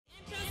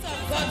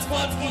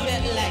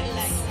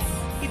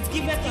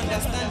giveth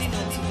understanding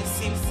unto the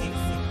simple.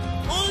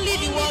 Only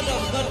the word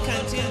of God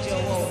can change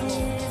your world.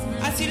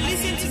 As you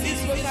listen to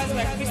this broadcast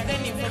by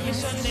Christian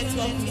Information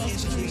Network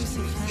Ministry,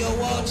 your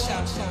world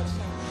shall change.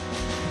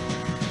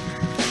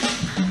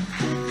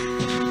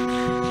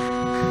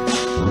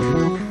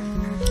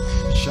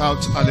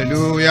 Shout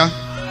hallelujah.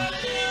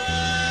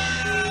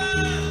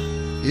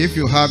 If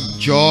you have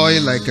joy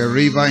like a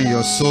river in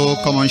your soul,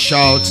 come on,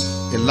 shout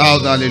a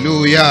loud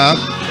hallelujah.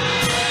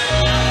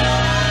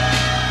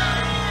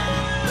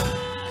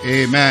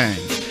 Amen.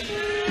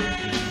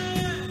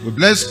 We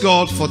bless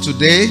God for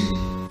today.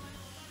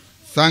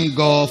 Thank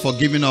God for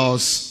giving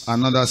us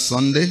another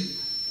Sunday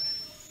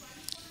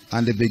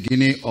and the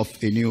beginning of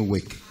a new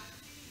week.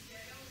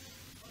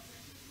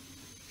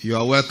 You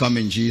are welcome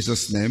in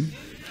Jesus' name.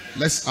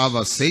 Let's have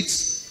a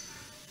seat.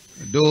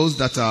 Those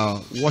that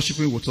are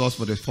worshiping with us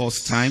for the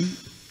first time,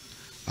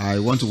 I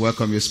want to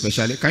welcome you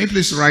especially. Can you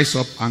please rise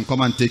up and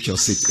come and take your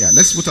seat? Yeah,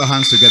 let's put our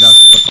hands together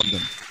to welcome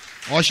them.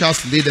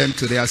 Ushers, lead them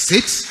to their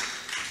seats.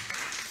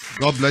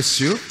 God bless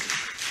you.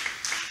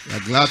 We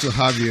are glad to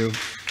have you.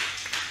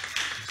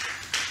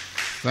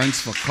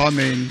 Thanks for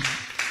coming.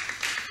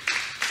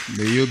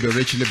 May you be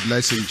richly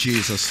blessed in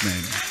Jesus'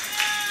 name.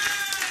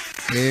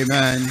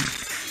 Amen.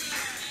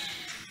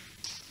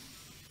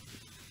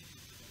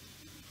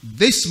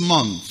 This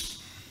month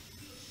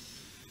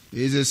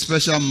is a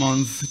special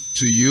month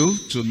to you,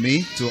 to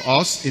me, to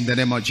us, in the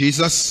name of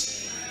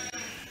Jesus.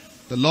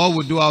 The Lord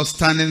will do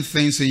outstanding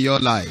things in your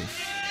life.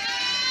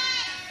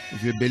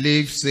 If you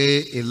believe,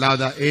 say a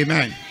louder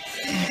amen.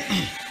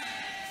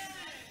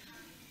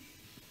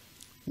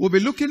 We'll be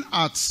looking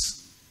at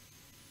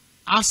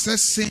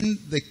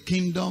accessing the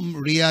kingdom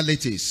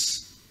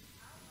realities.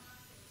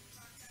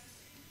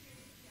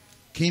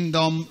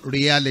 Kingdom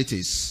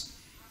realities.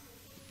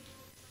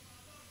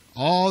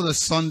 All the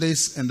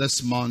Sundays in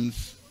this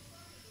month,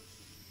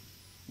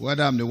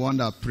 whether I'm the one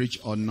that preach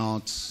or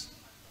not,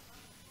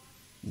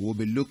 we'll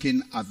be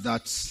looking at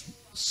that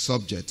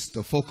subject,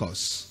 the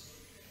focus.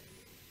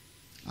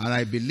 And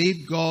I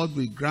believe God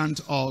will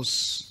grant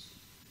us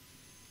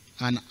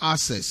an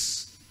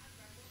access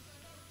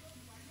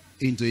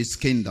into his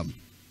kingdom.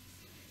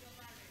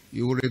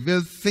 He will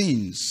reveal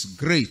things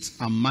great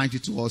and mighty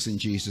to us in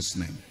Jesus'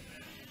 name.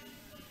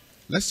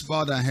 Let's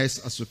bow our heads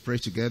as we pray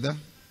together.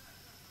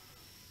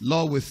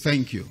 Lord, we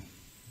thank you.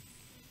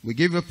 We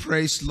give you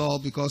praise,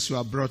 Lord, because you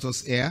have brought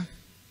us here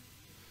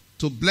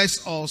to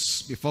bless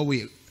us before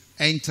we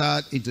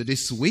enter into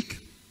this week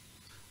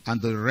and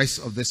the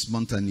rest of this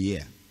month and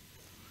year.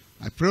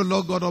 I pray,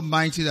 Lord God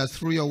Almighty, that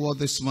through your word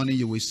this morning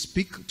you will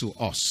speak to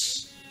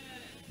us.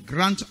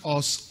 Grant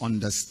us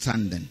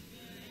understanding.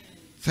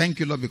 Thank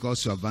you, Lord,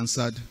 because you have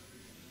answered.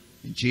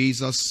 In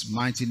Jesus'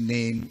 mighty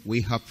name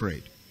we have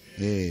prayed.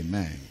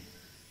 Amen.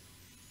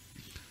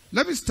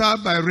 Let me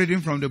start by reading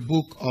from the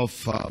book of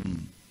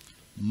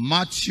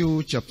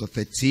Matthew chapter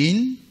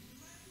 13.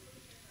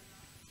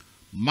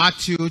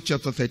 Matthew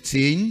chapter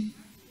 13,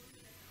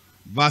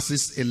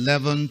 verses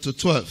 11 to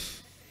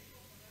 12.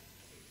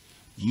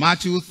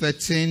 Matthew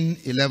 13,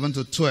 11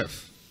 to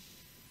 12.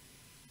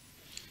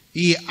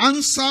 He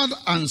answered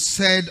and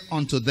said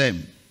unto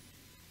them,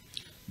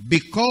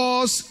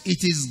 because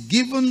it is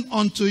given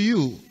unto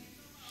you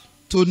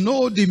to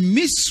know the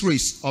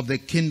mysteries of the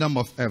kingdom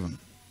of heaven,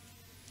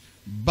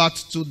 but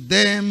to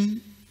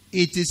them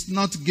it is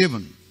not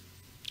given.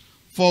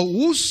 For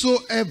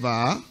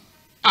whosoever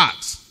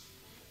asks,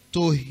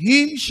 to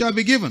him shall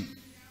be given,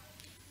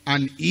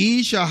 and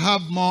he shall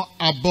have more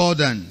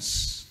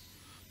abundance.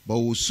 But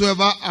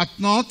whosoever hath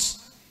not,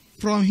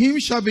 from him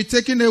shall be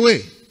taken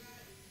away,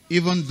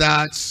 even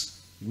that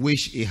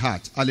which he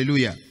hath.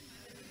 Hallelujah.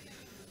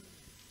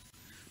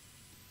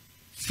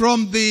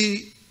 From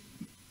the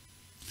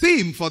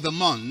theme for the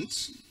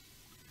month,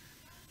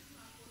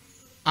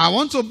 I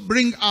want to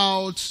bring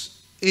out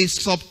a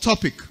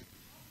subtopic.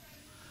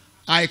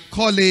 I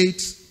call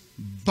it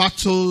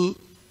Battle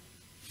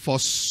for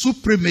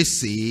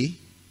Supremacy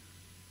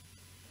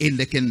in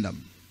the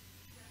Kingdom.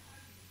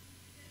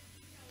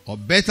 Or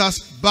better,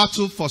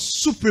 Battle for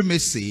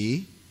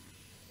Supremacy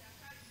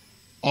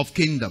of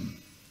Kingdom.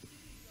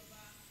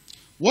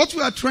 What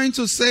we are trying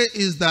to say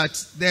is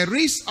that there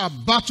is a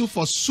battle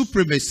for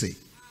supremacy.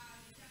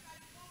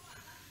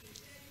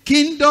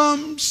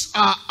 Kingdoms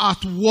are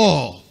at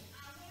war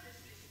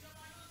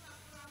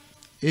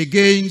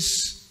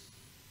against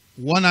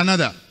one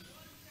another.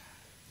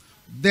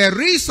 There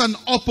is an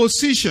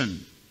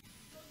opposition,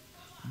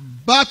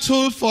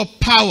 battle for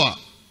power,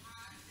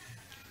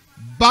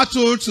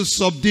 battle to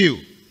subdue,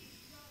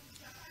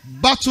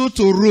 battle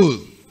to rule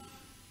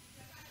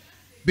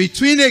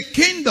between a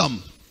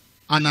kingdom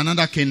and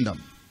another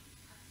kingdom.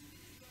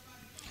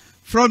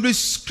 From the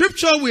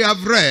scripture we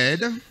have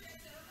read,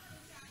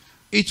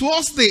 it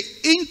was the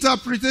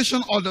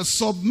interpretation or the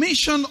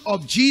submission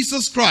of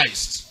Jesus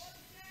Christ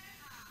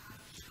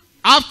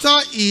after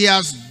he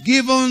has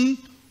given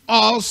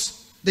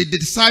us, the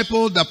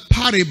disciple, the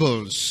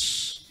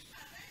parables,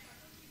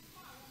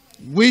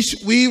 which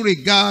we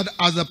regard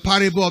as the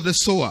parable of the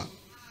sower.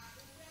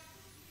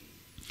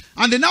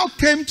 And they now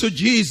came to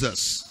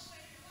Jesus.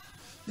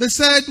 They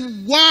said,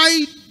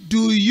 why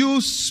do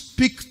you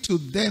speak to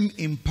them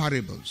in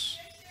parables?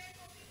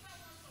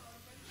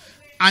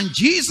 And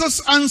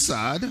Jesus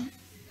answered,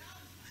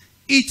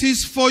 it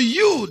is for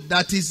you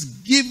that is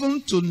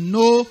given to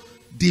know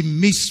the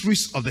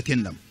mysteries of the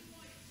kingdom.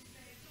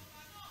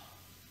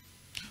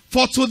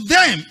 For to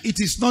them it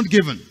is not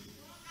given.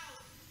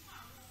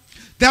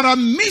 There are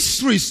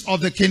mysteries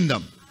of the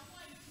kingdom.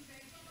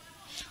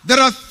 There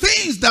are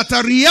things that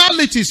are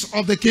realities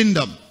of the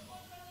kingdom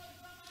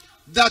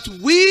that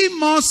we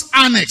must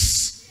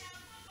annex.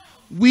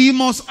 We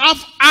must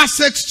have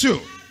access to.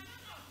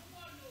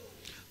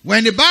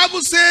 When the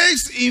Bible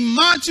says in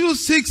Matthew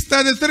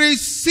 6:33,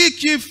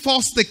 seek ye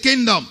first the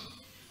kingdom.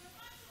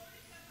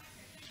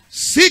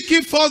 Seek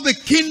ye first the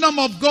kingdom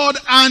of God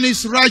and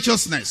his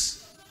righteousness.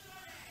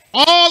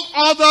 All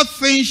other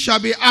things shall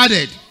be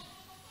added.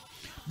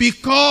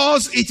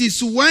 Because it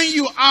is when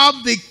you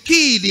have the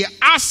key, the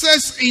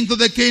access into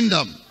the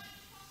kingdom,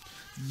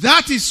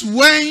 that is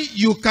when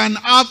you can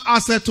have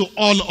access to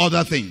all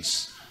other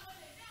things.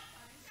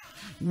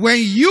 When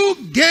you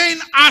gain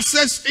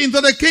access into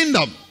the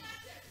kingdom,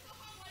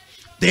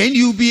 then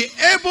you'll be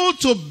able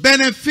to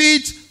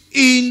benefit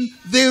in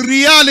the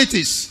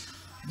realities,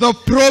 the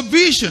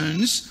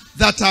provisions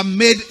that are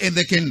made in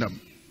the kingdom.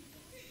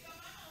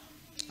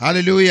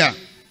 Hallelujah.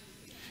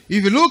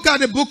 If you look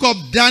at the book of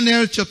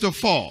Daniel chapter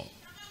 4,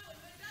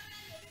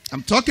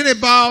 I'm talking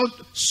about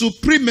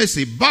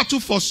supremacy, battle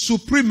for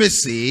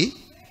supremacy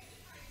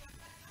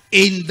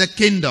in the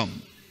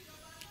kingdom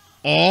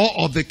or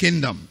of the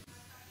kingdom.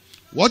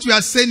 What we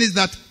are saying is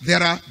that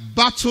there are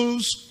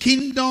battles,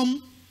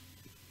 kingdom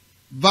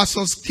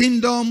versus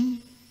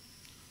kingdom.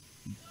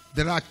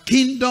 There are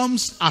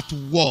kingdoms at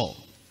war.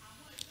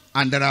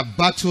 And there are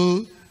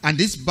battle, and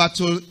this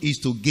battle is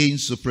to gain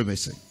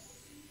supremacy.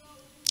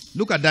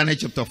 Look at Daniel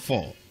chapter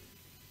 4.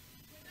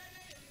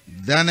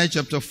 Daniel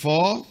chapter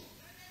 4.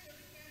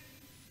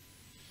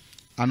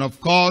 And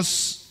of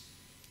course,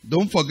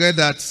 don't forget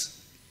that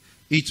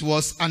it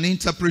was an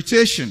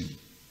interpretation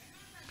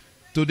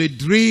to the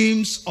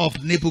dreams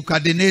of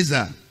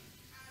Nebuchadnezzar.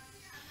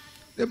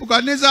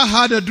 Nebuchadnezzar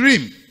had a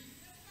dream,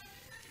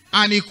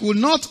 and he could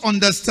not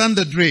understand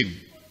the dream.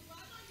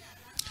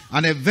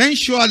 And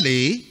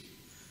eventually,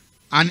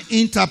 an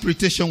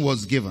interpretation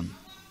was given.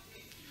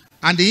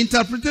 And the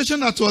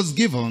interpretation that was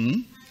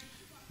given,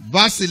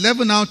 verse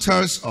 11 now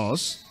tells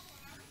us,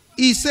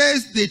 he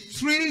says the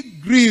tree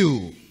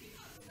grew.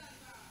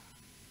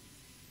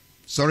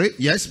 Sorry,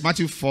 yes,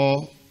 Matthew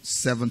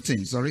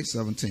 4:17. Sorry,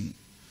 17.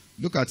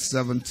 Look at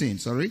 17,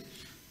 sorry.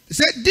 He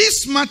said,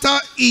 this matter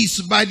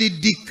is by the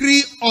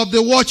decree of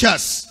the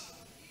watchers,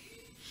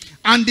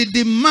 and the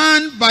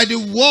demand by the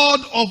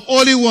word of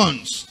holy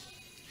ones,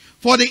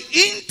 for the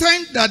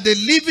intent that the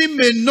living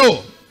may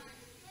know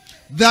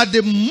that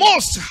the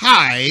Most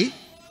High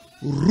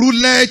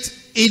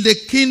ruleth in the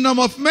kingdom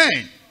of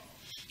men,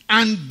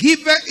 and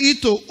giveth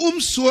it to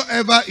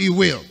whomsoever he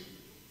will,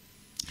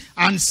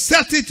 and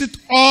setteth it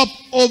up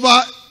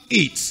over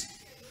it,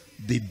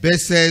 the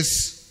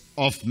basis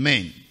of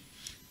men.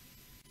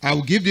 I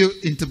will give you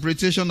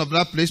interpretation of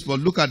that place, but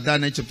look at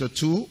Daniel chapter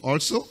 2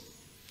 also.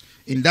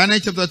 In Daniel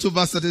chapter 2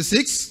 verse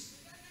 36,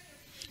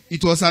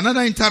 it was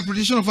another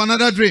interpretation of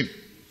another dream.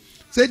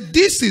 Said,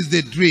 this is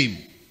the dream,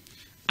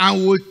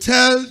 and will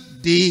tell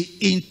the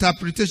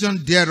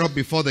interpretation thereof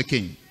before the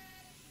king.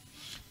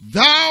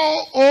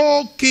 Thou,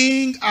 O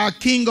king, art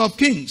king of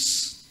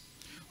kings,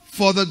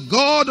 for the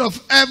God of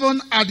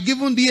heaven hath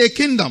given thee a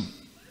kingdom,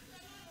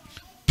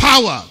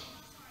 power,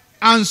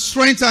 and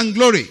strength, and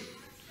glory.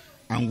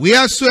 And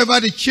wheresoever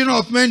the children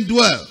of men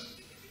dwell,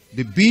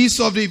 the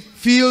beasts of the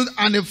field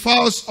and the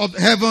fowls of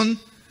heaven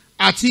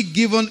hath he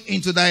given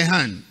into thy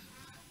hand,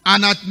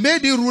 and hath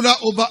made thee ruler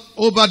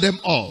over them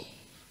all.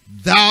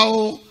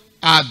 Thou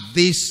art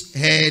this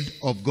head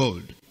of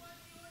gold.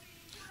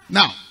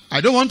 Now,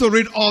 I don't want to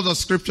read all the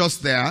scriptures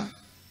there,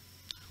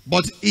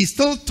 but he's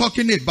still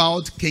talking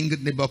about King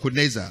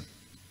Nebuchadnezzar.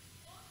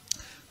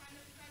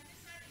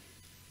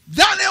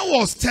 Daniel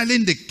was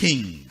telling the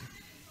king,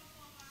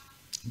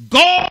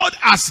 God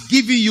has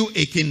given you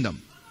a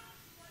kingdom.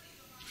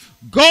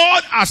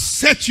 God has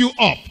set you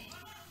up.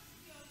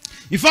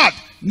 In fact,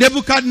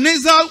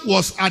 Nebuchadnezzar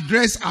was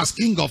addressed as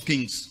King of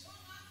Kings.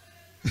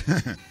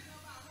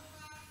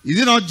 Is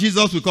it not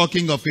Jesus we call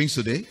King of Kings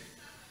today?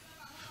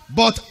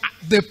 But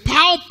the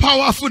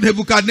powerful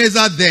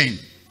Nebuchadnezzar then,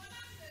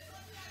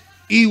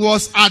 he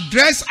was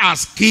addressed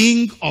as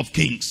King of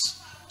Kings.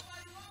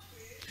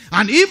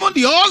 And even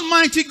the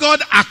Almighty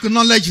God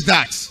acknowledged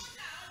that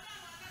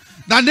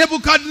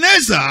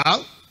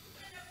Nebuchadnezzar,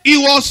 he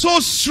was so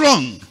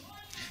strong,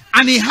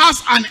 and he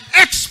has an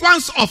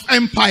expanse of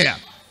empire.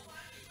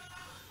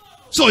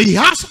 So he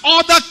has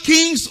other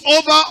kings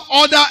over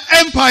other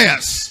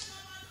empires,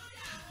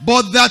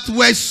 but that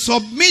were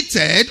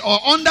submitted or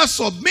under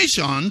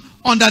submission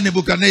under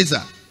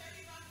Nebuchadnezzar.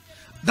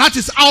 That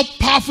is how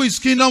powerful his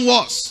kingdom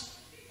was.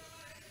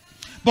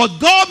 But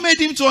God made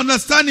him to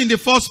understand in the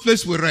first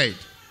place we read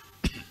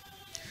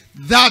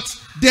that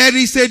there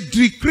is a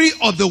decree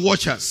of the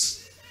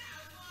watchers.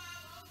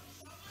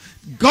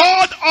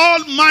 God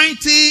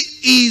Almighty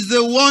is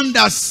the one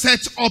that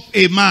set up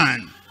a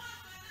man.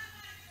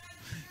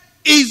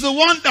 Is the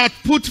one that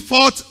put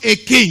forth a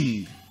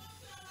king.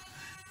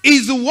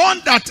 Is the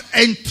one that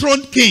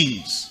enthroned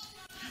kings.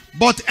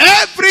 But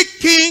every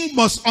king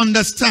must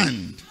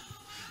understand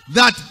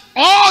that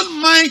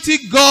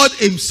Almighty God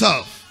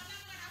himself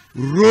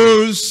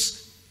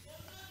rules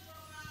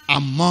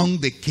among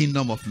the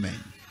kingdom of men.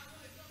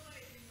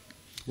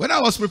 When I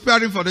was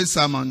preparing for this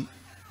sermon,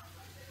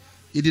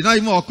 it did not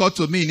even occur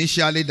to me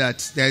initially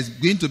that there is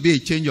going to be a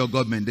change of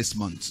government this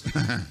month.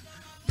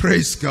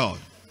 Praise God.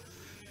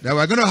 That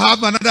we're going to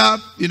have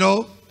another,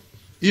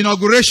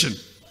 inauguration.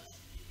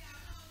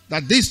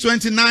 That this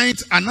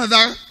 29th,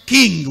 another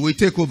king will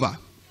take over.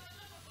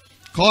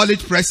 Call it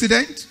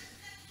president,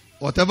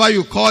 whatever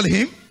you call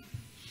him.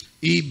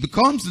 He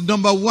becomes the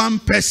number one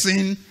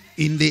person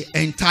in the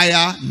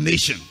entire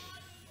nation.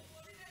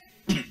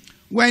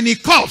 When he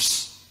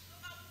coughs,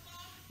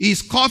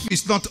 his cough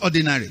is not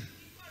ordinary.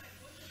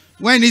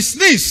 When he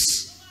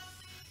sneezes,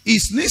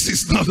 his sneeze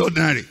is not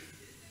ordinary.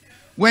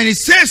 When he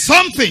says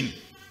something,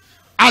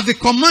 as the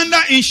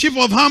commander-in-chief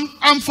of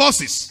armed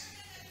forces,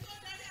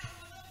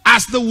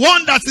 as the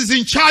one that is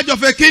in charge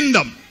of a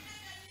kingdom,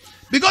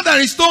 because there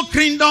is no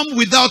kingdom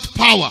without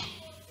power.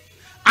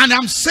 And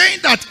I'm saying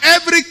that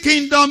every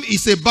kingdom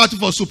is a battle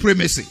for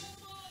supremacy.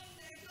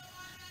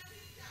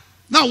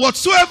 Now,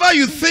 whatsoever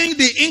you think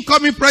the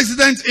incoming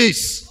president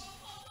is,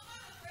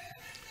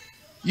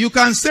 you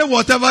can say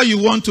whatever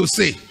you want to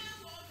say.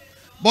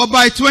 But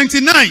by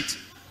 29th,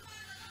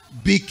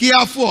 be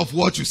careful of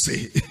what you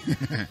say.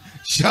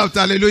 Shout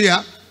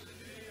hallelujah.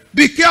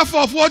 Be careful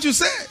of what you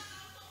say.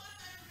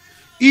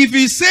 If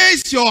he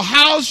says your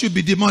house should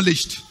be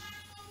demolished,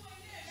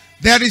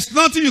 there is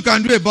nothing you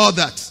can do about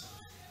that.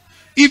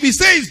 If he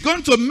says it's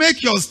going to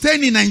make your stay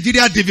in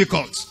Nigeria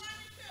difficult,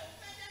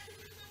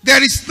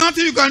 there is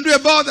nothing you can do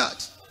about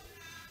that.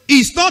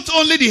 He's not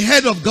only the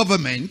head of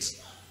government,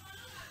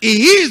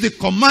 he is the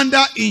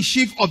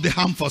commander-in-chief of the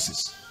armed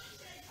forces.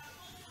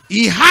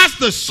 He has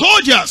the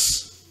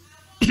soldiers,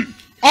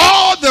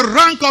 all the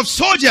rank of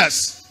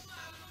soldiers,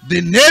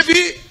 the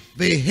Navy,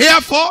 the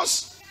Air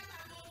Force,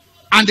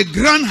 and the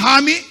Grand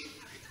Army.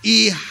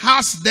 He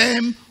has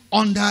them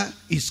under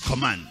his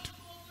command.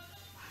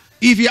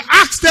 If he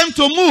asks them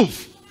to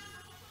move,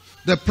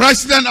 the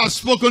president has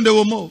spoken, they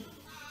will move.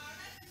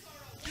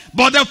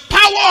 But the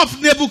power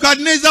of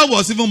Nebuchadnezzar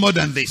was even more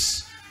than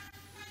this.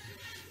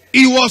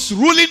 He was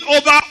ruling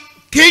over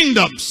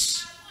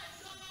kingdoms.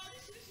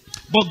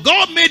 But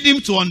God made him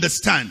to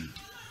understand.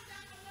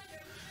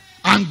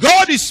 And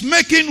God is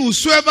making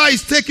whosoever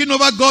is taking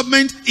over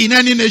government in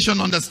any nation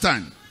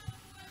understand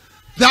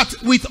that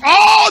with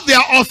all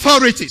their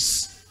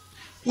authorities,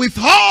 with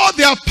all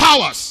their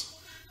powers,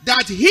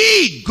 that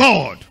he,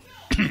 God,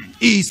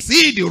 is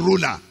he the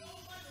ruler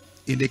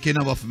in the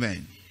kingdom of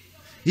men.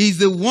 He's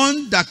the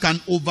one that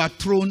can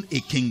overthrow a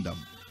kingdom.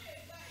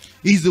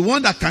 He's the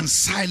one that can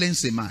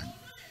silence a man.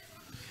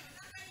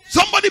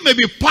 Somebody may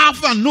be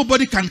powerful and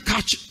nobody can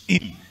catch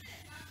him.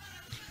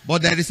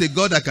 But there is a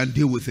God that can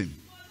deal with him.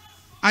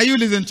 Are you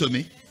listening to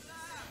me?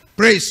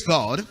 Praise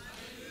God.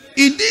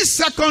 In this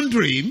second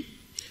dream,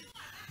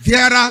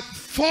 there are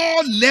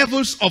 4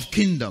 levels of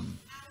kingdom.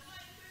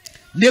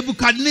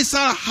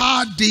 Nebuchadnezzar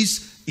had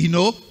this,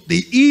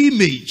 the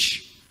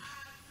image.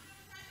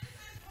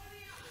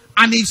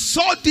 And he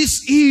saw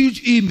this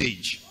huge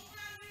image.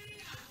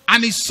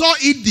 And he saw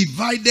it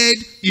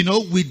divided,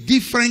 with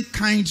different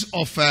kinds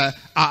of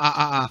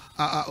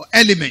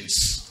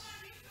elements.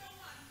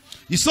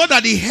 He saw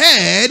that the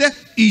head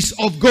is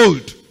of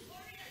gold.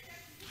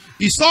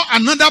 He saw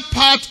another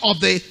part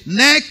of the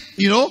neck,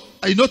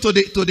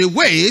 to the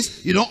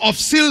waist, of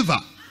silver.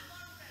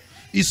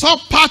 He saw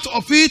part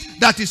of it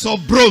that is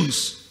of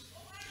bronze.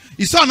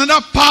 He saw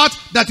another part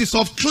that is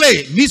of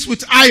clay mixed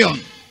with iron.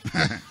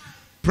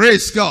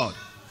 Praise God.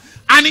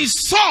 And he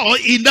saw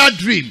in that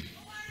dream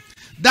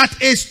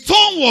that a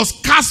stone was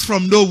cast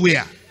from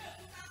nowhere.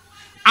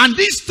 And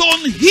this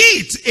stone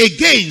hit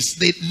against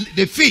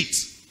the feet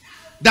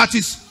that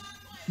is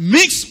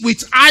mixed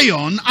with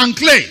iron and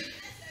clay.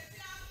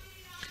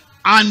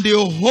 And the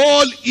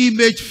whole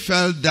image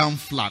fell down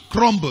flat,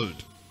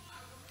 crumbled.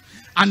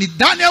 And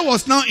Daniel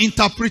was now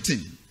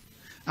interpreting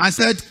and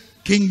said,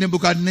 King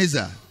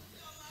Nebuchadnezzar,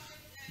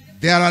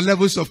 there are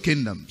levels of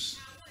kingdoms.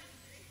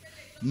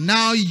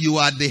 Now you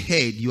are the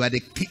head, you are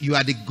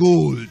the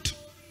gold.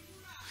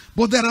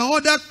 But there are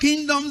other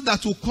kingdoms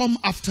that will come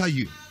after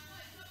you.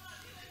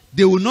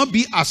 They will not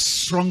be as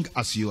strong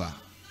as you are.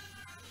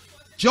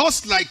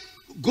 Just like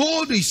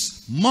gold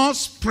is more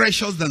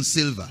precious than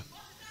silver.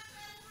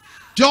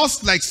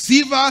 Just like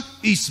silver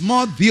is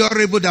more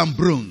durable than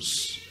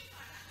bronze.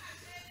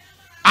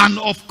 And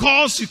of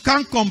course, you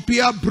can't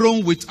compare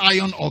bronze with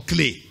iron or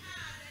clay.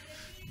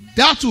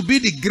 That will be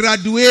the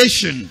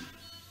graduation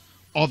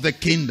of the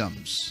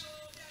kingdoms.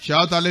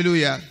 Shout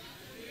hallelujah.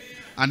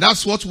 And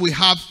that's what we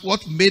have,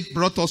 what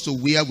brought us to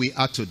where we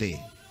are today.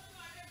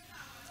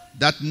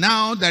 that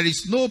now there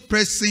is no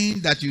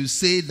person that you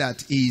say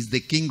that is the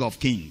King of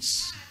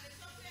Kings.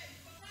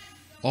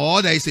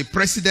 Or there is a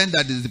president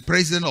that is the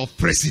president of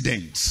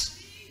presidents.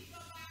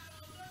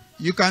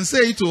 You can say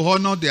it to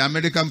honor the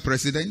American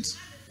president,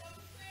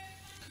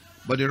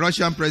 but the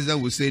Russian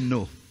president will say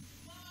no.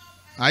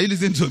 Are you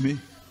listening to me?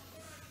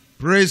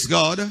 Praise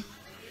God.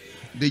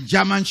 The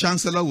German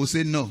chancellor will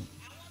say no.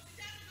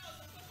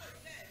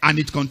 And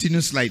it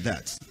continues like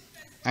that.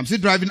 I'm still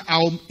driving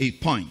home a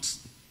point.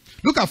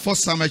 Look at 1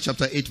 Samuel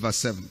chapter 8 verse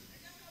 7.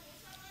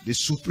 The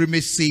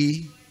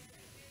supremacy,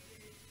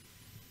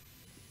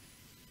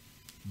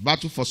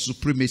 battle for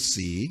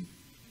supremacy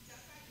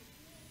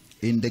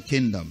in the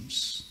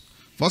kingdoms.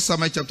 1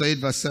 Samuel chapter 8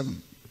 verse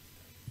 7.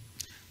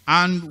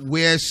 And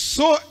we're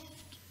so,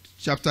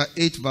 chapter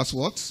 8 verse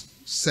what?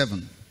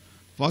 7.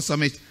 1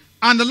 Samuel 8.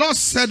 And the Lord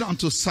said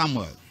unto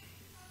Samuel,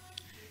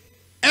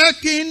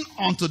 hearken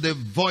unto the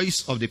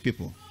voice of the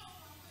people,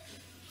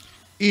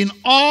 in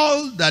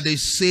all that they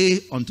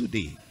say unto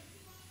thee.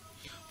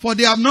 For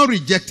they have not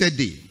rejected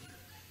thee,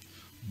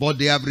 but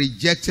they have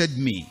rejected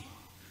me,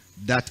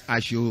 that I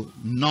should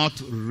not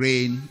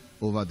reign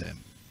over them.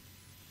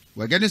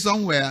 We're getting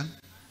somewhere.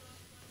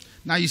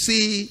 Now you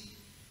see,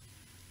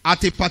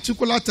 at a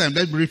particular time,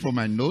 let me read from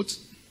my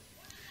notes.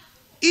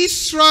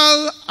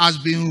 Israel has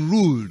been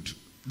ruled.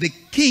 The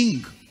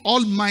king,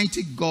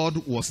 Almighty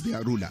God, was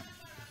their ruler.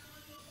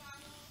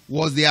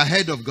 Was their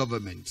head of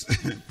government.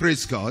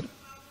 Praise God.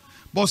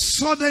 But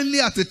suddenly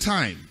at the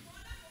time,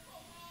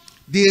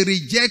 they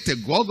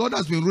rejected God. God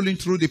has been ruling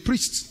through the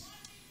priests.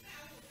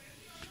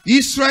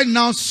 Israel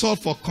now sought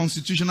for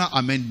constitutional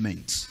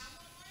amendments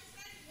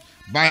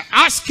by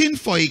asking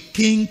for a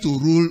king to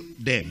rule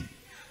them,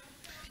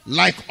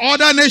 like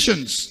other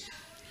nations,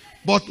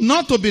 but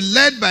not to be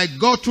led by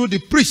God through the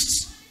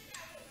priests,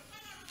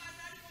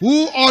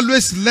 who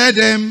always led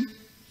them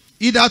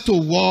either to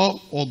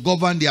war or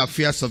govern the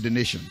affairs of the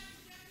nation.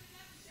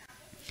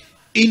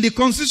 In the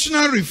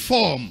constitutional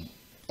reform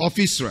of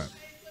Israel,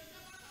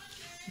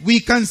 we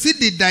can see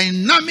the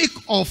dynamic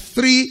of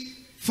three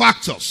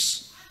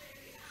factors.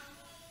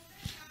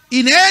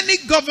 In any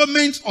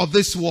government of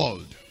this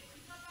world,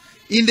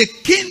 in the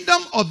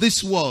kingdom of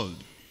this world,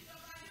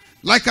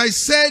 like I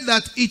said,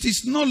 that it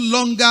is no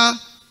longer,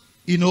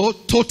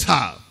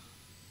 total.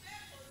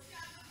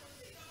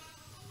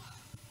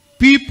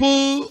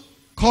 People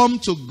come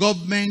to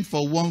government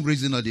for one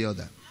reason or the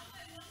other.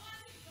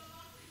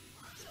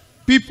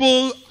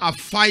 People are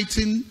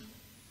fighting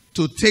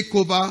to take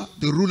over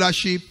the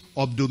rulership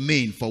of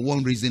domain for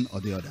one reason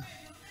or the other.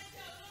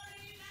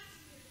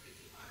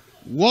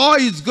 War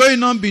is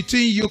going on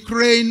between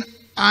Ukraine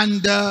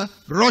and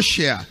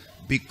Russia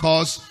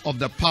because of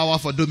the power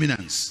for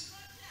dominance,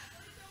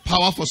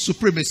 power for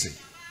supremacy.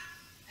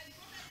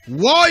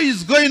 War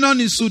is going on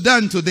in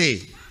Sudan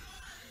today.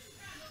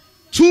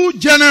 Two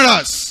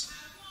generals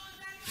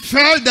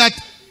felt that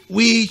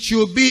we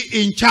should be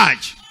in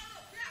charge.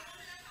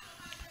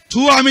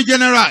 Two army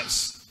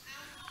generals.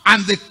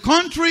 And the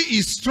country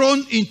is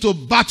thrown into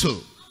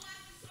battle.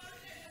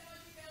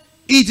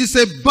 It is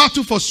a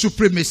battle for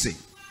supremacy.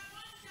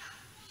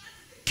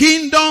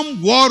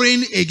 Kingdom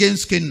warring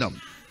against kingdom.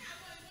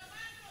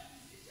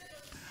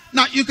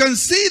 Now you can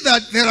see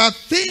that there are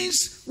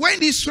things,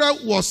 when Israel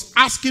was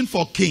asking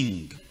for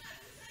king,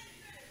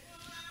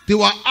 they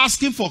were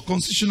asking for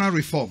constitutional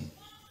reform.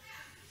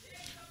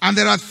 And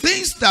there are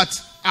things that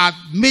are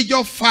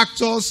major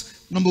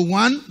factors. Number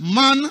one,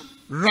 man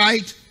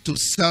right to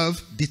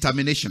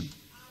self-determination.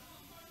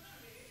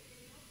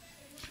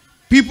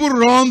 People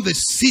run the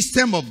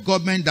system of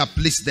government that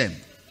pleases them.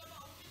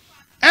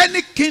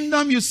 Any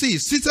kingdom you see,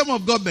 system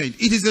of government,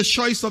 it is a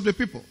choice of the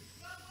people.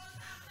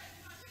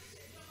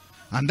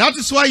 And that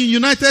is why in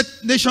United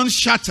Nations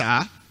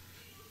Charter,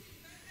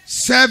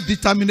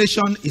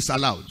 self-determination is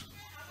allowed.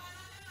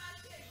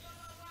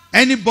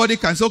 Anybody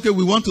can say, okay,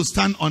 we want to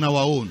stand on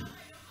our own.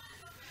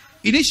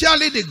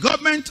 Initially, the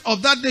government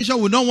of that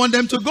nation will not want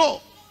them to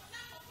go.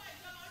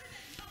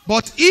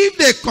 But if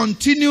they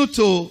continue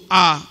to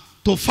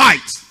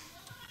fight,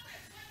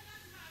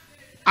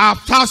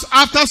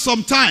 after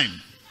some time,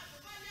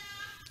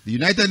 the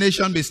United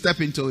Nations may step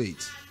into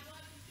it.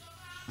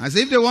 As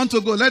if they want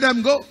to go, let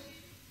them go.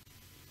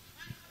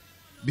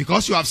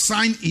 Because you have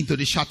signed into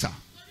the charter.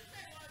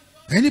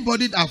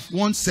 Anybody that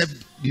wants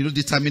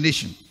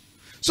self-determination.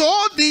 So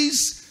all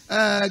these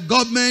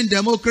government,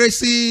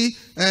 democracy,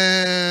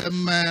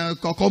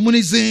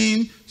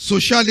 communism,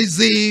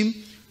 socialism,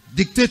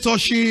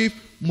 dictatorship,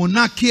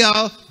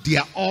 monarchical, they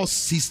are all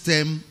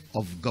system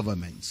of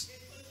governments.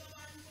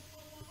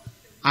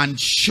 And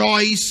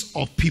choice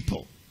of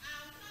people.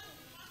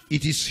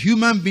 It is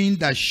human beings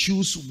that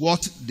choose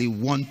what they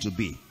want to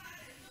be.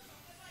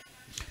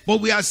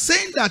 But we are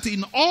saying that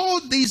in all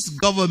these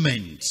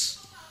governments,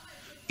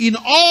 in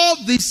all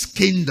this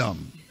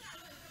kingdom,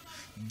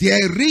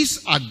 there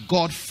is a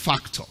God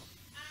factor.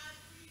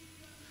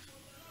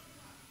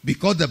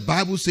 Because the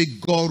Bible says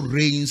God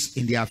reigns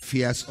in the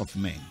affairs of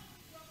men.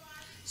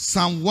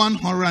 Psalm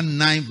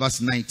 109 verse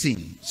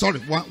 19. Sorry,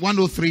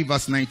 103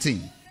 verse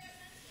 19.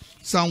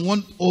 Psalm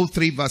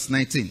 103 verse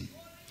 19.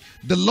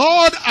 The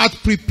Lord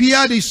hath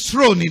prepared his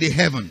throne in the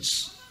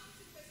heavens,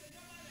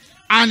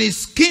 and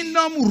his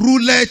kingdom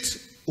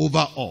ruleth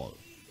over all.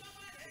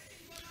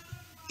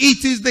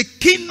 It is the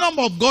kingdom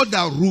of God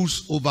that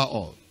rules over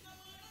all.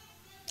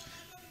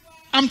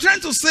 I'm trying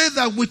to say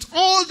that with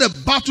all the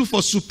battle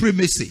for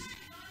supremacy,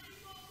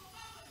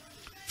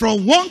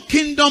 from one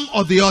kingdom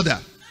or the other,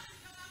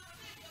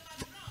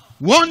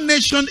 one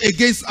nation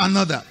against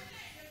another,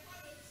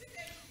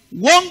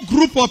 one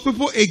group of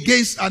people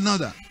against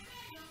another,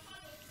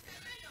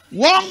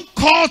 one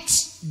court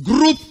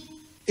group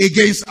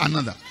against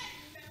another.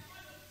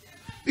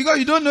 Because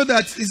you don't know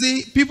that, you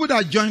see, people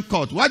that join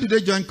court, why do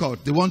they join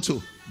court? They want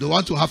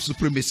to have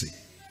supremacy.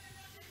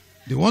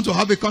 They want to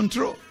have a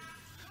control.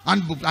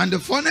 And the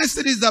funniest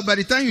thing is that by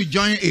the time you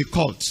join a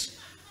court,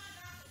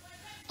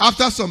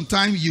 after some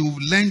time you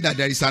learn that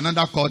there is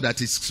another court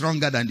that is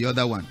stronger than the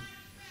other one.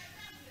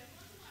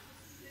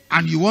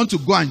 And you want to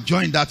go and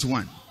join that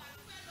one.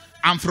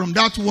 And from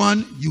that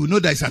one, you know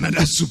there is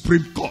another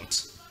Supreme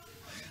Court.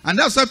 And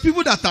that's why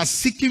people that are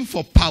seeking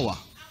for power,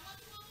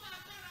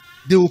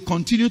 they will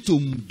continue to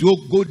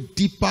go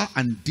deeper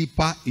and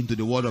deeper into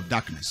the world of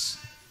darkness.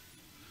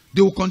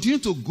 They will continue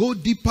to go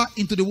deeper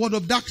into the world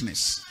of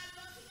darkness.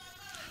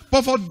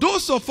 But for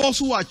those of us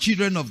who are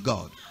children of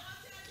God,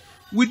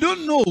 we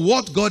don't know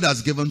what God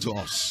has given to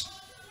us.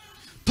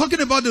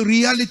 Talking about the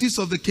realities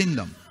of the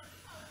kingdom.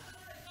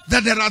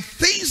 That there are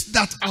things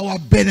that are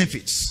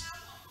benefits.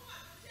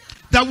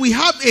 That we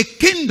have a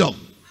kingdom.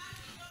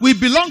 We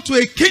belong to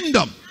a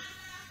kingdom.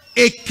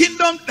 A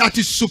kingdom that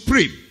is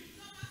supreme.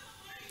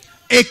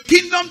 A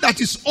kingdom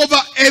that is over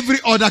every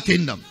other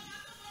kingdom.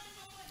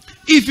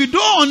 If you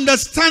don't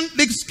understand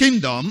this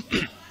kingdom,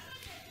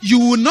 you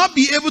will not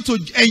be able to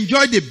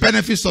enjoy the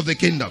benefits of the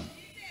kingdom.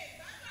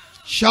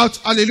 Shout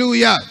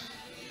hallelujah.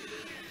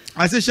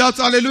 I say shout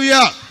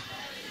hallelujah.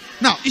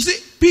 Now, you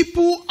see,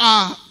 people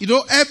are,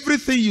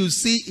 everything you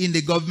see in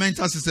the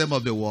governmental system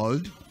of the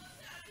world,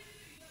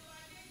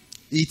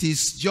 it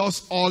is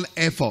just all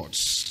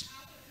efforts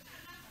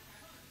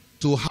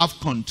to have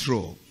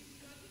control.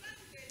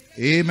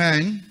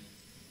 Amen.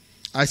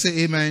 I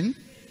say amen.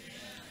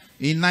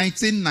 In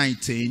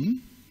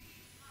 1919,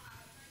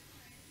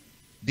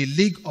 the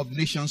League of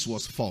Nations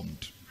was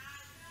formed.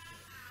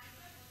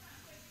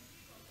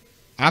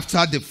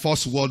 After the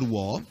First World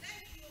War,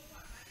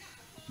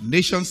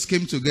 nations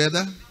came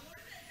together.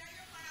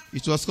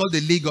 It was called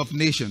the League of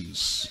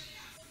Nations.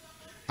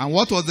 And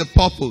what was the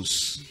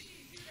purpose?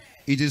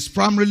 Its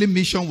primarily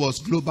mission was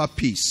global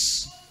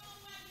peace.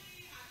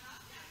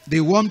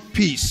 They want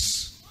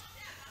peace.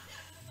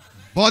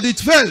 But it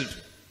failed.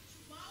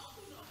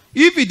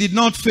 If it did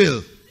not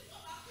fail,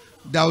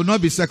 there will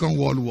not be Second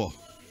World War.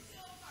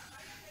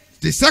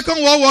 The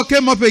Second World War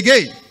came up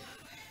again.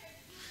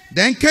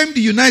 Then came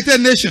the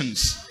United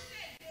Nations.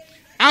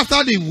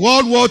 After the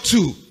World War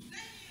II,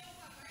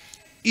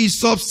 it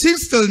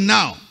subsists till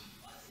now,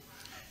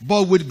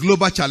 but with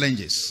global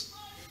challenges.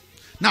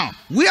 Now,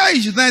 we are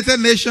United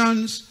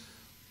Nations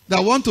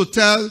that want to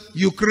tell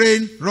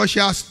Ukraine,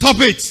 Russia, stop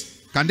it.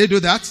 Can they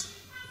do that?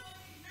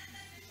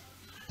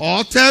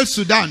 Or tell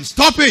Sudan,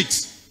 stop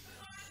it.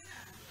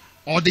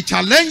 Or the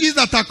challenges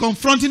that are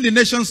confronting the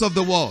nations of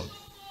the world.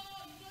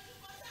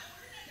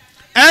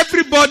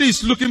 Everybody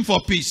is looking for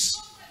peace.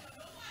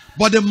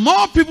 But the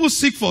more people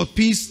seek for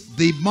peace,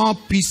 the more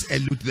peace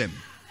eludes them.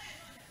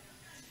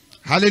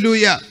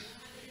 Hallelujah.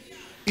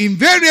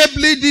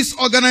 Invariably, this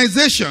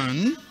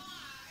organization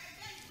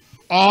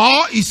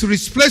or its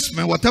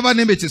replacement, whatever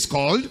name it is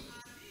called,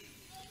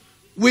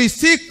 will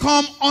still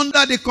come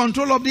under the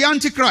control of the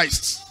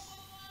Antichrist.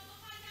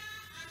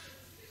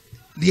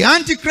 The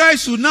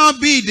Antichrist will now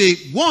be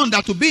the one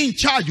that will be in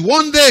charge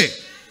one day.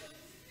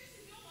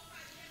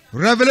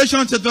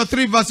 Revelation chapter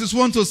 3 verses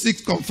 1 to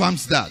 6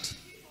 confirms that.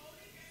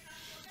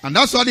 And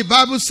that's why the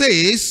Bible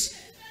says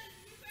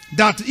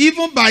that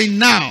even by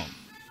now,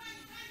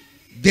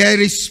 there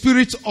is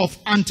spirit of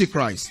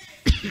Antichrist.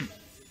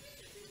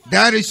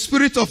 There is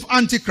spirit of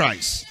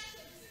Antichrist.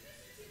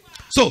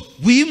 So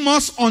we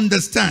must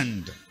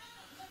understand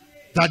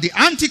that the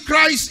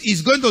Antichrist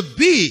is going to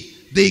be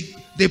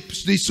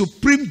the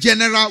supreme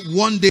general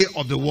one day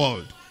of the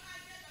world.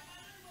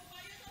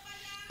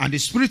 And the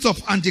spirit of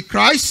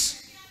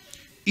Antichrist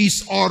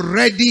is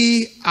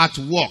already at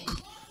work.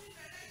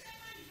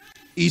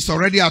 Is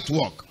already at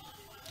work.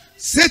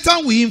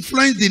 Satan will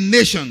influence the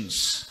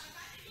nations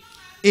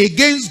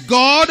against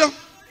God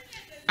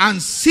and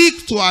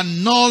seek to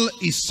annul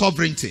his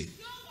sovereignty.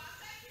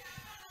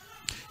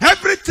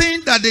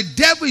 Everything that the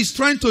devil is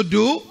trying to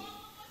do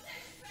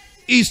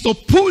is to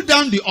pull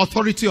down the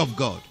authority of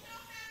God.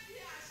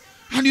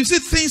 And you see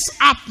things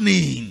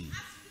happening.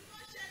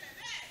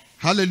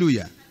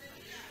 Hallelujah.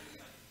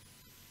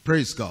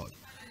 Praise God.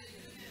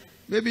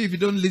 Maybe if you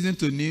don't listen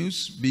to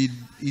news,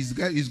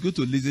 it's good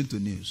to listen to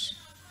news.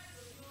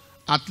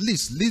 At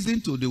least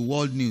listen to the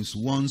world news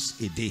once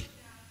a day.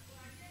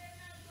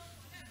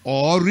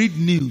 Or read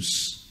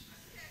news.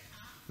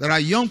 There are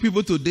young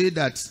people today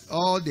that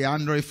all the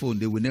Android phone,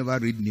 they will never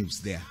read news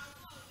there.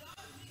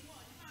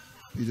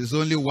 It is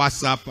only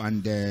WhatsApp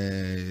and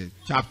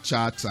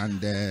chat and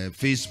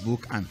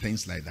Facebook and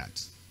things like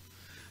that.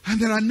 And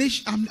there are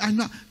nations.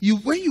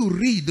 When you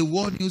read the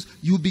world news,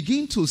 you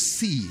begin to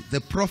see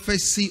the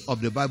prophecy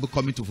of the Bible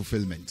coming to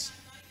fulfillment.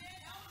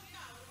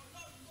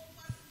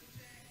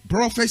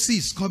 Prophecy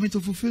is coming to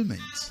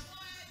fulfillment.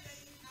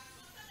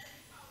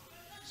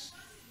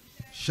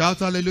 Shout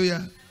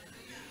hallelujah.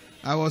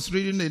 I was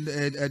reading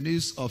a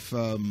news of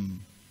a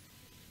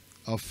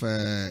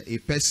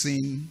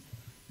person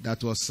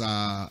that was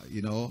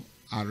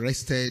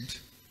arrested.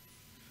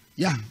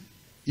 Yeah.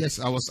 Yes,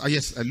 I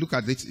look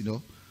at it,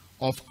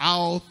 of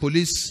how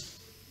police,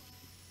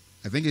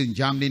 I think in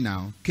Germany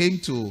now, came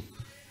to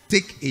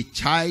take a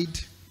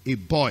child, a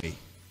boy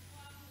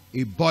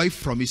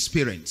from his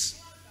parents.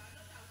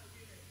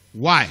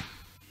 Why?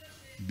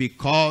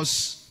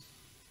 Because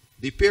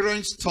the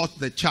parents taught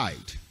the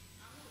child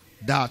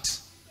that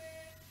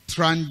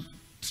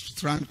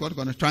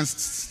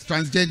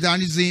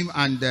transgenderism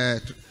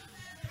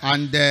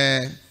and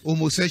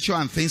homosexual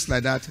and things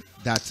like that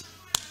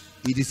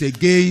it is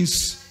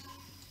against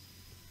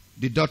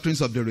the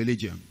doctrines of the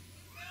religion.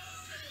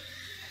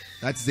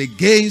 That's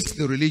against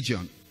the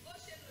religion.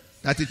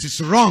 That it is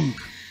wrong.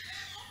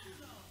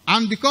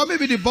 And because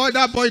maybe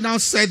that boy now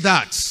said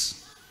that.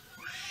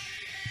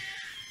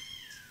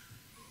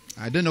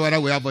 I don't know whether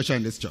we have abortion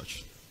in this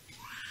church.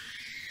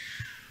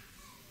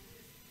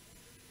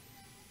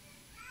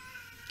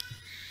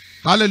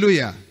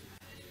 Hallelujah.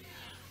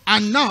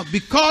 And now,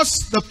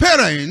 because the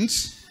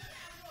parents,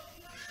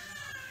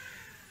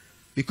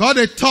 because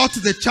they taught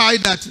the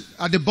child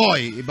the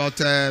boy, about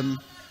a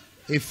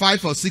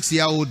 5 or 6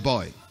 year old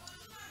boy.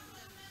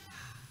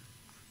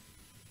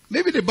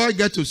 Maybe the boy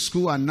get to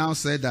school and now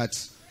said that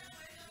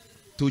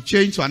to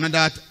change to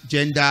another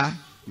gender,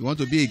 you want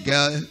to be a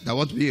girl that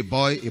want to be a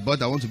boy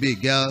that want to be a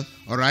girl,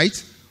 all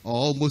right? Or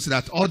almost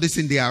that all this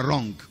thing they are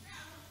wrong.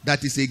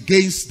 That is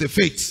against the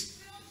faith.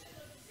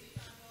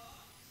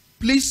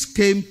 Police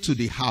came to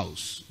the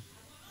house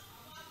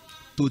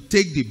to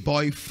take the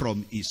boy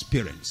from his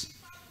parents.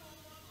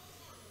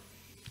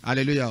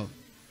 Hallelujah.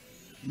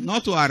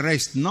 Not to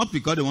arrest, not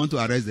because they want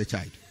to arrest the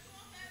child.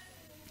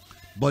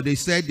 But they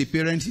said the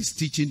parent is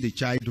teaching the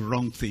child the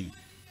wrong thing.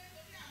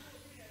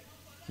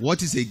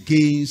 What is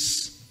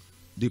against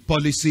the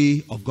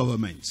policy of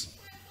government.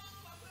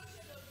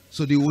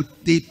 So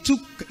they took,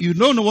 you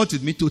don't know what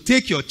it means to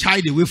take your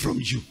child away from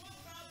you.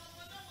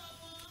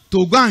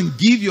 To go and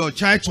give your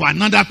child to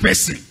another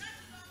person.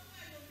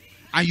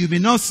 And you may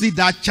not see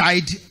that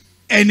child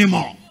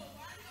anymore.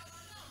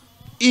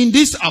 In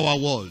this our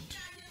world.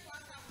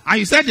 And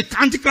you said the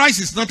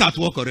Antichrist is not at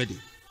work already.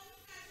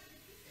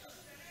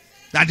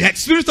 That the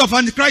spirit of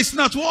Antichrist is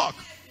not at work.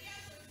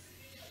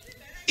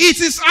 It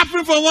is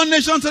happening from one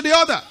nation to the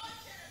other.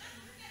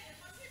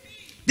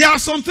 There are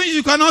some things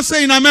you cannot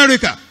say in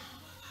America.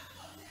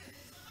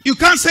 You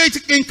can't say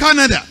it in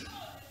Canada.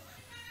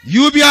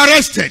 You will be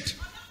arrested.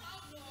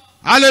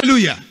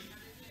 Hallelujah.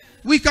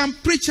 We can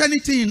preach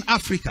anything in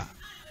Africa.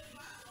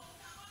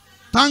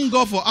 Thank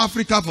God for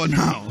Africa for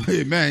now.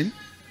 Amen.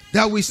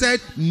 That we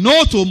said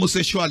no to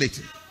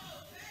homosexuality.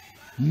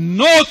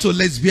 No to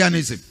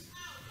lesbianism.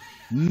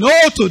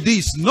 No to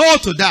this. No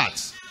to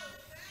that.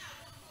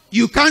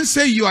 You can't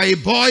say you are a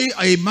boy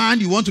or a man,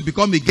 you want to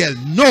become a girl.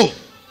 No.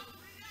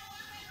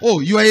 Oh,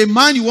 you are a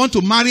man, you want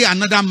to marry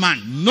another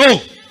man.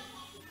 No.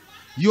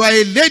 You are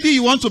a lady,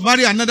 you want to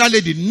marry another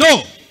lady.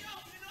 No.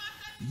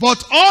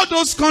 But all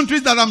those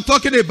countries that I'm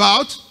talking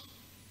about,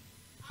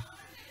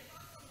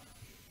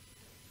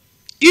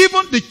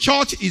 even the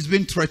church is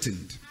being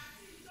threatened.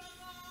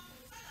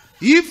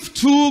 If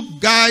two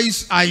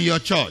guys are in your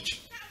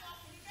church,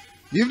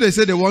 if they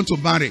say they want to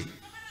marry,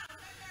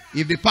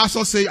 if the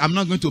pastor say, I'm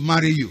not going to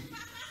marry you,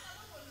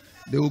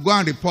 they will go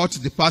and report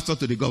the pastor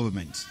to the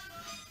government.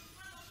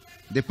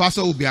 The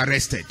pastor will be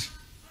arrested.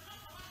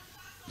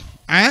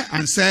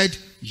 And said,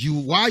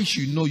 why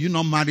should you know you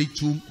not marry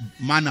two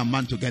man and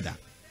man together?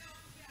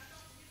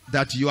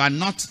 That you are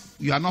not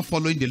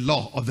following the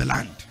law of the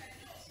land.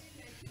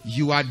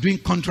 You are doing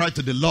contrary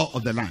to the law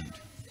of the land.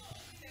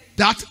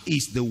 That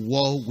is the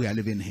world we are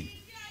living in.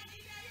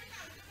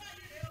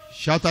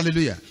 Shout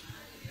hallelujah.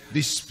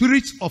 The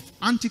spirit of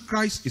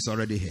Antichrist is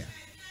already here.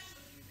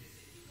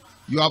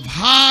 You have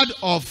heard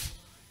of,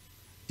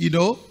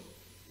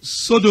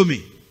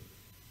 sodomy.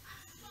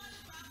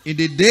 In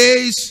the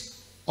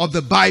days of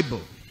the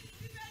Bible.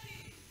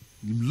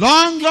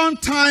 Long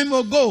time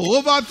ago.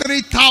 Over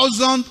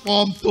 3,000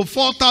 to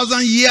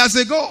 4,000 years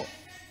ago.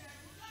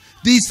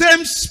 The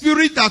same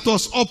spirit that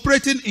was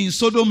operating in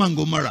Sodom and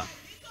Gomorrah.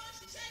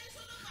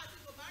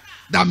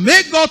 That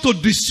made God to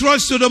destroy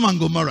Sodom and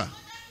Gomorrah.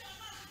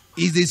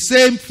 Is the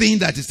same thing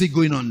that is still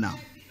going on now.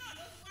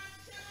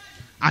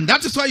 And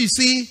that is why you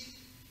see,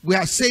 we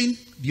are saying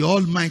the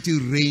Almighty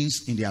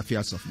reigns in the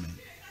affairs of men.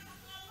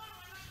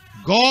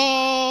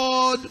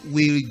 God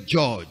will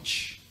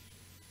judge.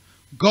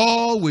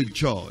 God will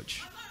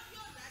judge.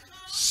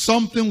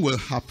 Something will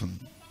happen.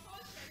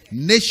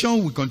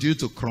 Nation will continue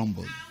to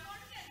crumble.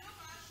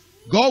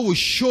 God will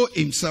show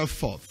himself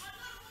forth.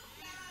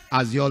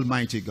 as the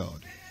Almighty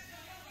God.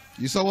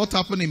 You saw what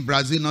happened in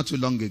Brazil not too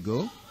long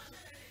ago?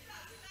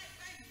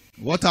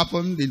 What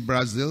happened in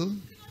Brazil?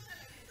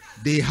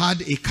 They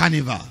had a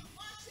carnival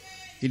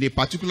in a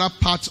particular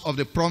part of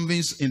the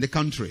province in the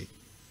country.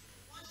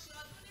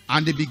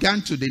 And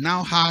they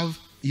now have,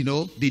 they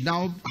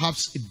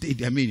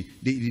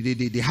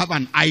have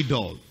an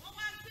idol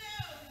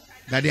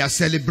that they are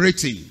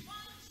celebrating.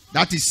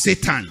 That is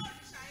Satan.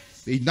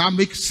 They now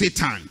make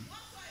Satan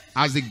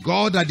as the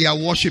God that they are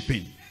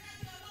worshiping.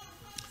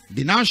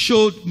 They now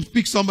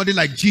pick somebody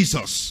like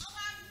Jesus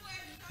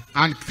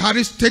and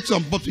take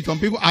some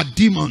people are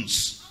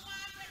demons.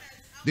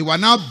 They were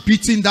now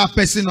beating that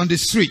person on the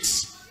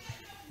streets.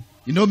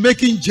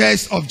 Making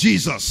jest of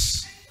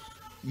Jesus.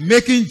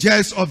 Making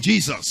jest of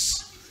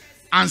Jesus.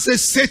 And say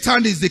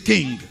Satan is the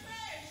king.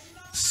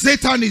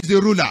 Satan is the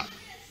ruler.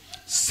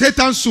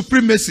 Satan's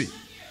supremacy.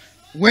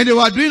 When they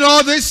were doing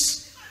all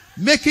this,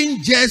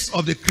 making jest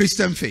of the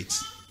Christian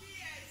faith.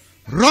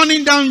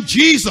 Running down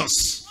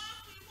Jesus.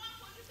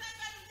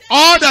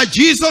 All that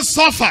Jesus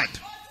suffered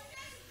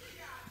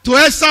to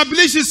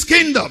establish his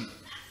kingdom.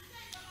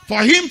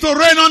 For him to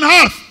reign on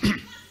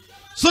earth.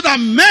 So that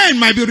men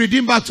might be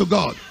redeemed back to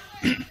God.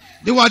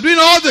 They were doing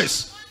all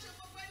this.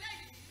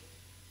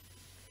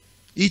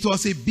 It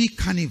was a big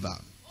carnival.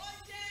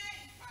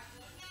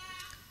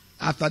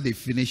 After they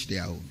finished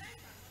their own.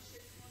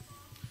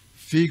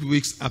 Few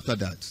weeks after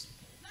that.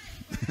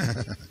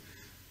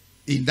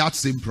 In that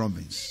same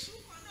province.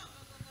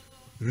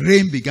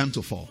 Rain began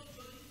to fall.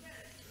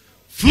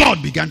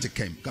 Flood began to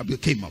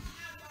came up.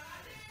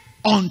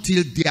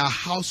 Until their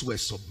house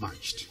was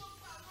submerged.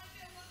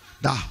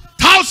 The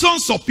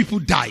thousands of people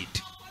died.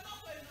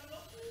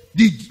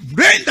 The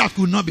rain that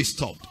could not be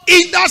stopped.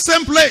 In that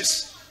same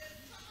place.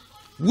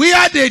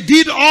 Where they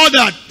did all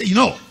that, the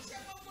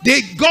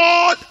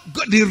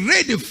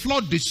rain, the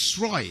flood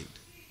destroyed.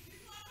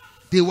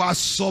 They were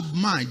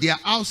submerged. Their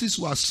houses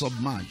were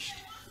submerged.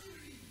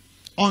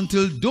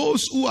 Until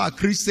those who are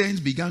Christians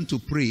began to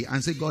pray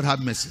and say, God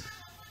have mercy.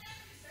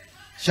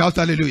 Shout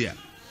hallelujah.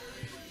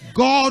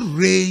 God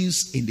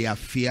reigns in the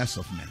affairs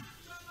of men.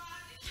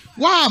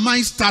 Why am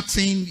I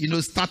starting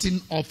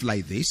off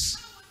like this?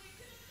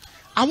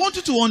 I want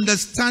you to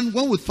understand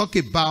when we talk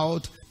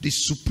about the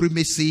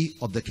supremacy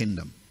of the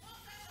kingdom.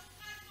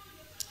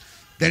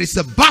 There is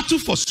a battle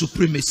for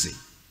supremacy.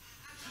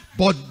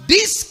 But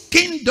this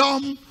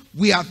kingdom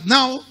we have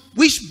now,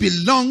 which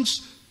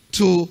belongs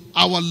to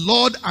our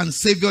Lord and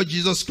Savior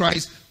Jesus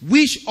Christ,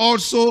 which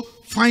also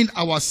find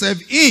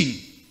ourselves in.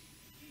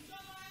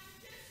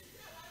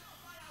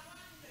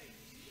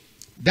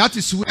 That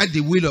is where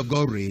the will of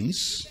God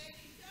reigns.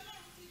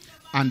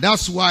 And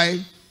that's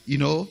why,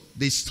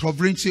 the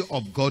sovereignty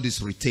of God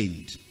is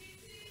retained.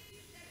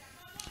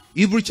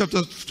 Hebrews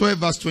chapter 12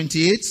 verse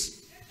 28.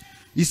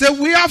 He said,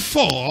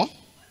 wherefore,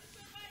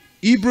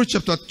 Hebrews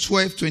chapter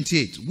 12,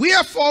 28.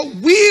 Wherefore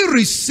we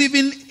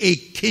receiving a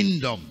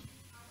kingdom.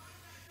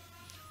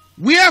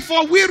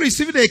 Wherefore we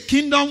receiving a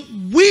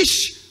kingdom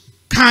which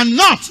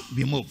cannot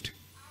be moved.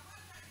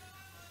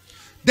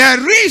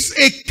 There is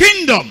a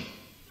kingdom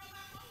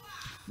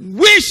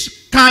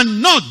which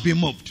cannot be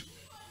moved.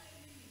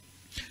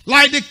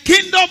 Like the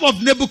kingdom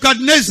of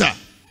Nebuchadnezzar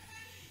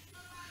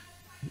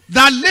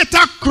that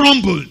later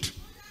crumbled,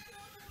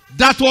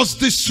 that was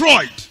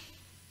destroyed.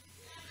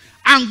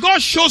 And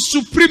God showed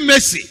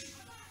supremacy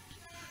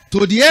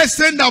to the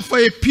extent that for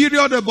a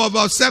period of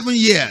about 7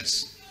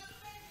 years,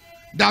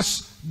 that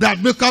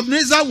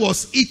Nebuchadnezzar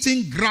was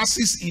eating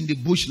grasses in the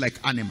bush like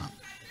animal.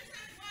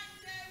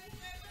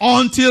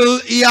 Until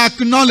he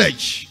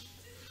acknowledged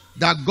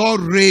that God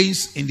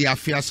reigns in the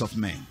affairs of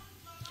men.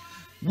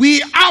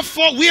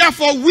 Wherefore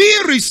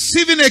we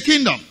receiving a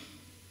kingdom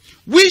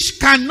which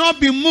cannot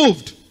be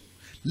moved.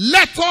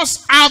 Let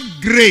us have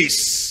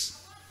grace,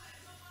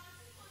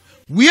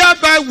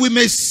 whereby we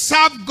may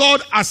serve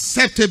God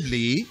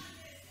acceptably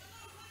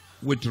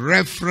with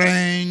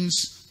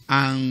reverence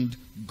and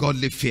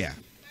godly fear.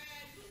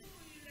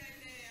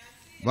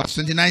 Verse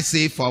 29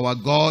 says, for our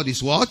God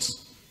is what?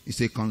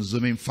 It's a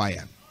consuming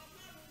fire.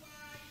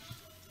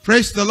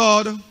 Praise the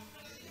Lord.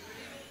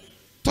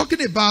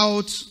 Talking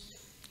about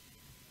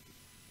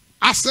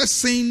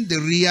assessing the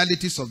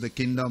realities of the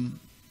kingdom,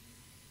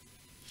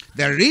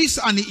 there is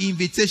an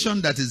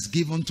invitation that is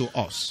given to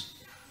us.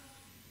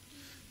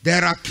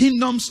 There are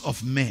kingdoms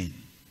of men.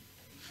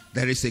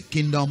 There is a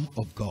kingdom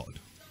of God.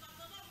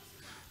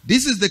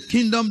 This is the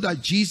kingdom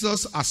that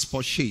Jesus has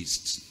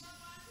purchased.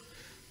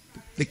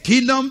 The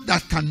kingdom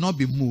that cannot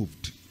be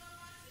moved.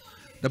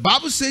 The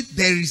Bible said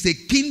there is a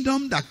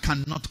kingdom that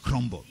cannot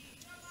crumble.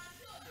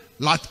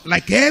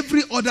 Like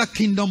every other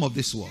kingdom of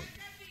this world.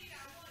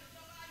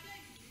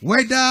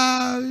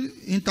 Whether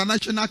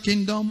international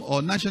kingdom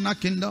or national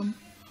kingdom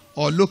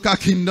or local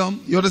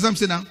kingdom, you understand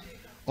what I'm saying now?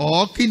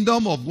 Or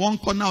kingdom of one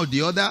corner or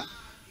the other,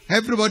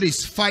 everybody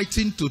is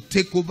fighting to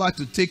take over,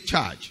 to take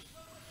charge.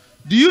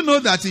 Do you know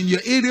that in your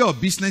area of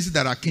business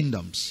there are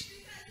kingdoms?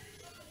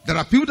 There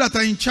are people that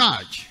are in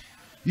charge.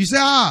 You say,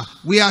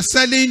 we are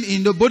selling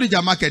in the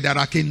Bodija market, there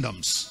are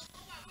kingdoms.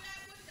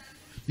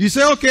 You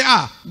say, okay,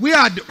 we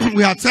are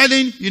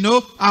selling,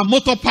 our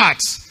motor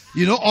parts,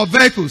 or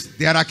vehicles.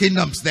 There are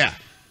kingdoms there.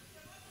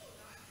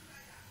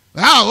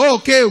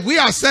 Okay, we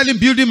are selling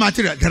building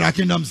material. There are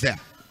kingdoms there.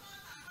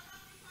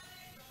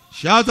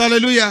 Shout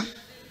hallelujah.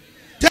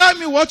 Tell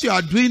me what you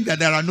are doing that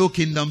there are no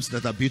kingdoms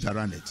that are built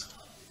around it.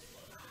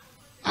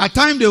 At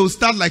times they will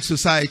start like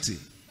society.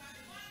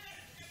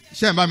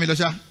 They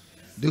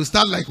will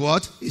start like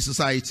what? A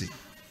society.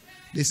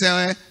 They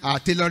say, our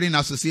tailoring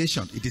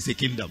association, it is a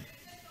kingdom.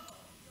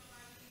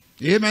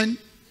 Amen.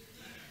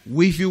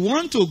 If you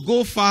want to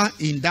go far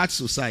in that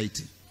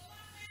society,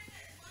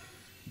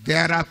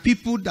 there are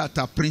people that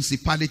are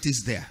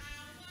principalities there.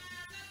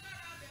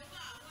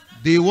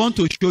 They want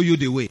to show you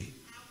the way.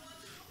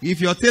 If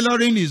your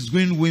tailoring is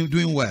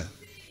doing well,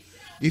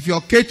 if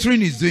your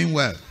catering is doing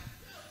well,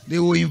 they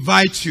will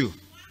invite you.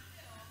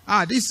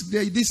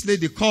 This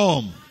lady,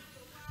 come.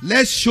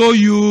 Let's show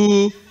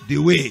you the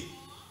way.